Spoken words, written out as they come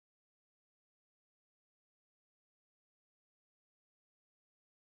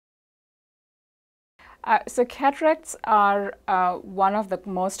So cataracts are one of the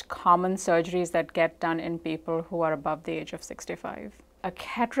most common surgeries that get done in people who are above the age of 65. A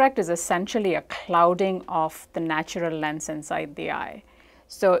cataract is essentially a clouding of the natural lens inside the eye.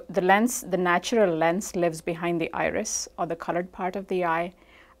 So the natural lens lives behind the iris or the colored part of the eye,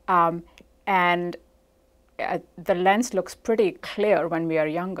 and the lens looks pretty clear when we are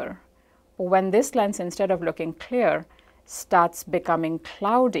younger. When this lens, instead of looking clear, starts becoming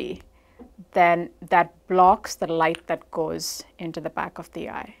cloudy, then that blocks the light that goes into the back of the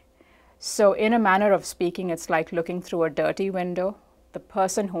eye. So in a manner of speaking, it's like looking through a dirty window. The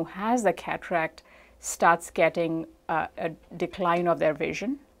person who has the cataract starts getting a decline of their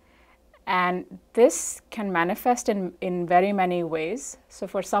vision. And this can manifest in very many ways. So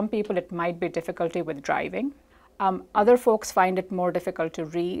for some people, it might be difficulty with driving. Other folks find it more difficult to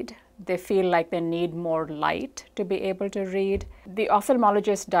read. They feel like they need more light to be able to read. The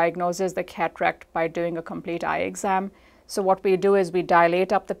ophthalmologist diagnoses the cataract by doing a complete eye exam. So what we do is we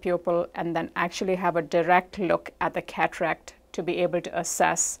dilate up the pupil and then actually have a direct look at the cataract to be able to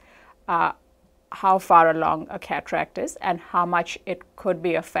assess how far along a cataract is and how much it could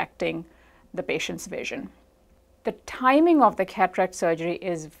be affecting the patient's vision. The timing of the cataract surgery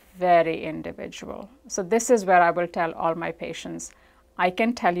is very individual. So this is where I will tell all my patients, I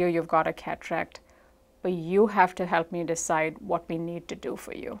can tell you you've got a cataract, but you have to help me decide what we need to do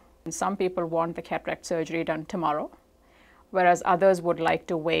for you. And some people want the cataract surgery done tomorrow, whereas others would like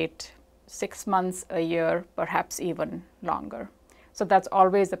to wait 6 months, a year, perhaps even longer. So that's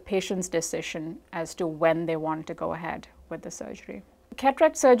always the patient's decision as to when they want to go ahead with the surgery.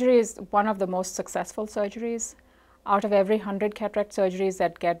 Cataract surgery is one of the most successful surgeries. Out of every 100 cataract surgeries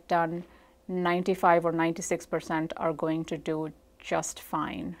that get done, 95 or 96% are going to do just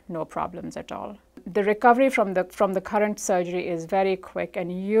fine, no problems at all. The recovery from the current surgery is very quick,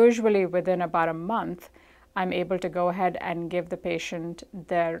 and usually within about a month, I'm able to go ahead and give the patient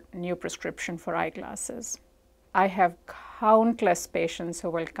their new prescription for eyeglasses. I have countless patients who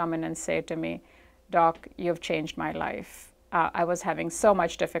will come in and say to me, "Doc, you've changed my life. I was having so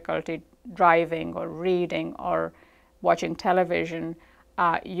much difficulty driving or reading or watching television.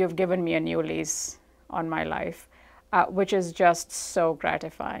 You've given me a new lease on my life," which is just so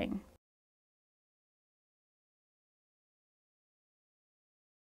gratifying.